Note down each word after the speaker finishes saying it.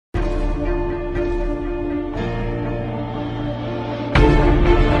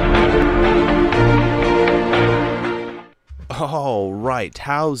Alright,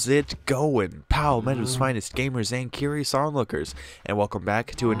 how's it going? Palmetto's finest gamers and curious onlookers, and welcome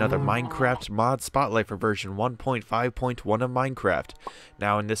back to another Minecraft mod spotlight for version 1.5.1 of Minecraft.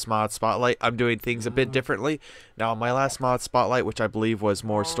 Now in this mod spotlight, I'm doing things a bit differently. Now in my last mod spotlight, which I believe was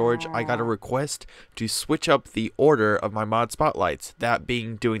more storage, I got a request to switch up the order of my mod spotlights, that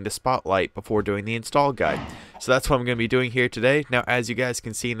being doing the spotlight before doing the install guide. So that's what I'm going to be doing here today. Now as you guys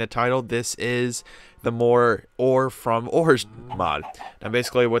can see in the title, this is the more ore from ores mod. Now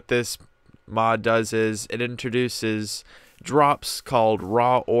basically what this mod does is it introduces drops called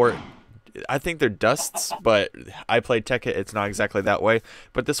raw ore. I think they're dusts, but I played Tekka, it's not exactly that way.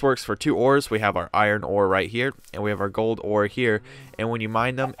 But this works for two ores. We have our iron ore right here, and we have our gold ore here. And when you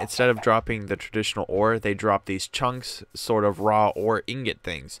mine them, instead of dropping the traditional ore, they drop these chunks, sort of raw ore ingot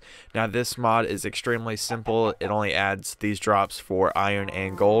things. Now this mod is extremely simple. It only adds these drops for iron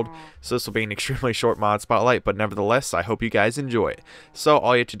and gold. So this will be an extremely short mod spotlight, but nevertheless, I hope you guys enjoy it. So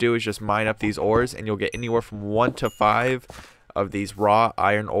all you have to do is just mine up these ores, and you'll get anywhere from 1 to 5 of these raw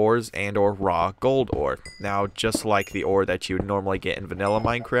iron ores and or raw gold ore. Now just like the ore that you would normally get in vanilla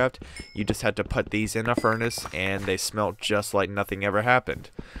Minecraft, you just had to put these in a furnace and they smelt just like nothing ever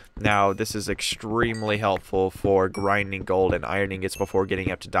happened. Now this is extremely helpful for grinding gold and iron ingots before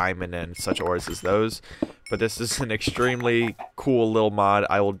getting up to diamond and such ores as those. But this is an extremely cool little mod.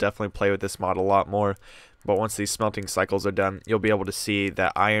 I will definitely play with this mod a lot more. But once these smelting cycles are done, you'll be able to see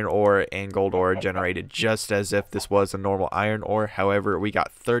that iron ore and gold ore are generated just as if this was a normal iron ore. However, we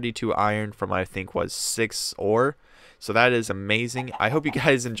got 32 iron from I think was 6 ore. So that is amazing. I hope you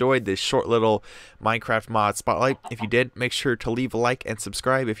guys enjoyed this short little Minecraft mod spotlight. If you did, make sure to leave a like and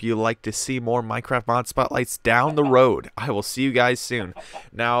subscribe if you'd like to see more Minecraft mod spotlights down the road. I will see you guys soon.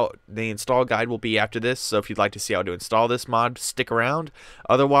 Now, the install guide will be after this, so if you'd like to see how to install this mod, stick around.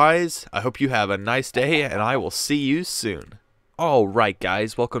 Otherwise, I hope you have a nice day, and I will see you soon. Alright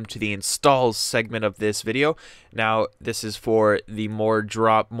guys, welcome to the installs segment of this video. Now this is for the more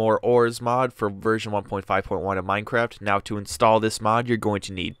ores mod for version 1.5.1 of Minecraft. Now to install this mod, you're going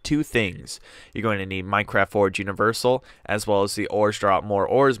to need two things. You're going to need Minecraft Forge Universal as well as the ores drop more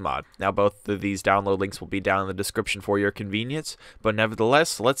ores mod. Now both of these download links will be down in the description for your convenience, but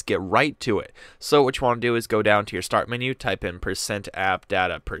nevertheless, let's get right to it. So what you want to do is go down to your start menu, type in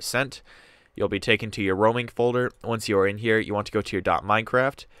 %appdata%. You'll be taken to your roaming folder. Once you are in here, you want to go to your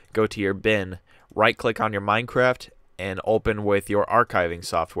 .minecraft, go to your bin, right-click on your Minecraft, and open with your archiving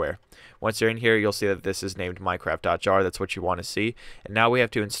software. Once you're in here, you'll see that this is named Minecraft.jar. That's what you want to see. And now we have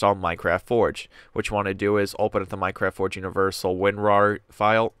to install Minecraft Forge. What you want to do is open up the Minecraft Forge Universal WinRAR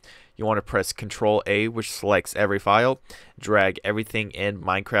file. You want to press Ctrl-A, which selects every file. Drag everything in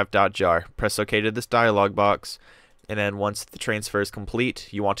Minecraft.jar. Press OK to this dialog box. And then once the transfer is complete,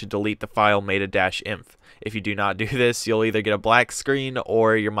 you want to delete the file meta-inf. If you do not do this, you'll either get a black screen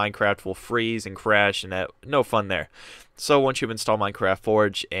or your Minecraft will freeze and crash, and no fun there. So once you've installed Minecraft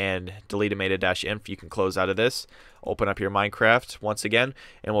Forge and deleted meta-inf, you can close out of this, open up your Minecraft once again,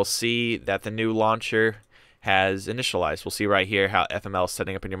 and we'll see that the new launcher has initialized. We'll see right here how FML is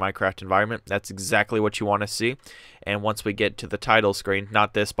setting up in your Minecraft environment. That's exactly what you want to see. And once we get to the title screen,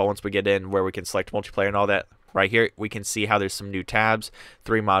 not this, but once we get in where we can select multiplayer and all that, right here, we can see how there's some new tabs,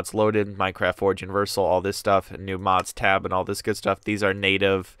 3 mods loaded, Minecraft Forge Universal, all this stuff, new mods tab, and all this good stuff. These are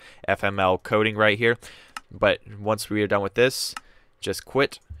native FML coding right here. But once we are done with this, just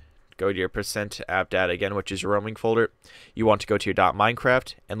quit. Go to your %appdata again, which is your roaming folder. You want to go to your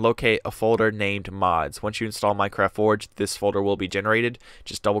 .minecraft and locate a folder named mods. Once you install Minecraft Forge, this folder will be generated.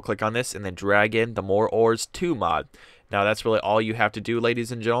 Just double click on this and then drag in the more ores 2 mod. Now that's really all you have to do,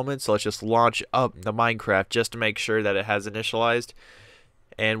 ladies and gentlemen. So let's just launch up the Minecraft just to make sure that it has initialized.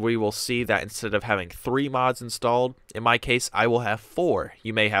 And we will see that instead of having 3 mods installed, in my case, I will have 4.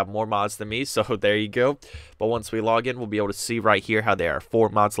 You may have more mods than me, so there you go. But once we log in, we'll be able to see right here how there are 4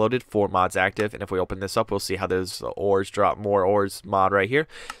 mods loaded, 4 mods active. And if we open this up, we'll see how there's ores drop more ores mod right here.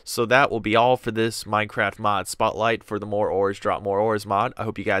 So that will be all for this Minecraft mod spotlight for the more ores drop more ores mod. I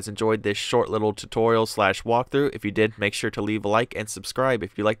hope you guys enjoyed this short little tutorial / walkthrough. If you did, make sure to leave a like and subscribe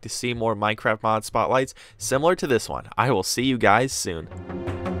if you'd like to see more Minecraft mod spotlights similar to this one. I will see you guys soon.